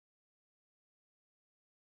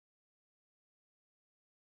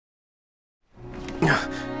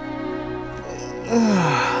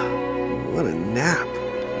What a nap.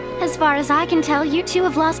 As far as I can tell, you two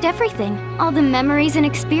have lost everything. All the memories and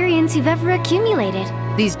experience you've ever accumulated.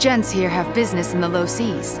 These gents here have business in the low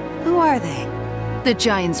seas. Who are they? The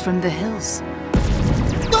giants from the hills.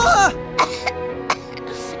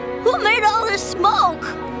 Who made all this smoke?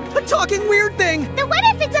 A talking weird thing! Then what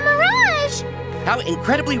if it's a mirage? How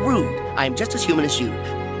incredibly rude. I am just as human as you.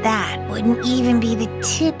 That wouldn't even be the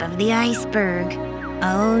tip of the iceberg.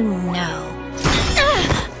 Oh no.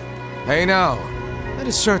 Hey now, that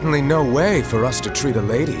is certainly no way for us to treat a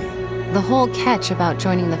lady. The whole catch about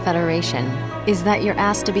joining the Federation is that you're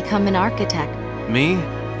asked to become an architect. Me?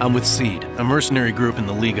 I'm with Seed, a mercenary group in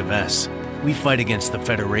the League of S. We fight against the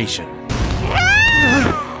Federation.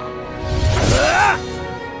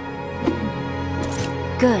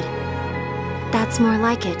 Good. That's more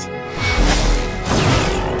like it.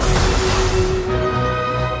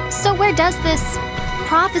 So where does this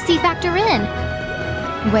prophecy factor in?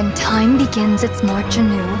 When time begins its march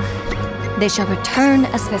anew, they shall return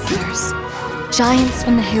as visitors, giants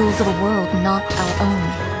from the hills of a world not our own.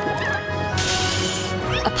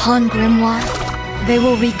 Upon Grimoire, they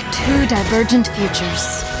will wreak two divergent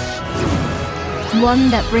futures.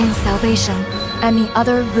 One that brings salvation, and the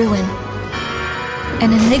other ruin.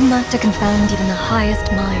 An enigma to confound even the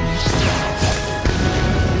highest mind.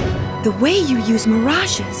 The way you use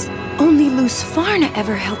mirages, only Luz Farna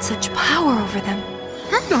ever held such power over them.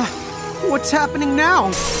 What's happening now?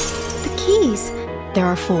 The keys. There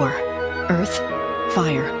are 4. Earth,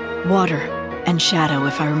 fire, water, and shadow,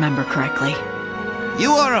 if I remember correctly.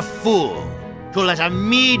 You are a fool to let a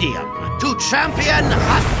medium to champion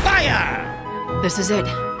a fire! This is it.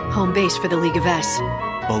 Home base for the League of S.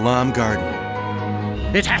 Balam Garden.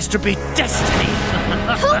 It has to be destiny!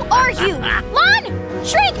 Who are you? Lon!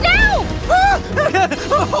 Shriek now!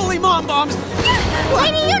 Holy mom bombs!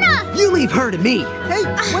 Lady Yuna! You leave her to me! Hey,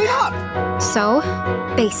 wait up! So,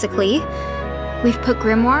 basically, we've put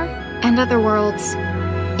Grimoire and other worlds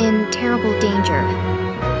in terrible danger.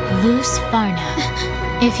 Luz Farna.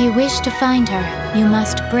 If you wish to find her, you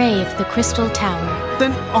must brave the Crystal Tower.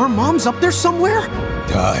 Then our mom's up there somewhere?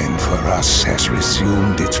 Time for us has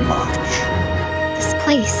resumed its march. This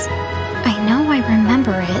place, I know I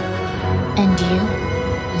remember it. And you?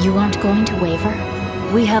 You aren't going to waver?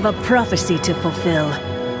 We have a prophecy to fulfill.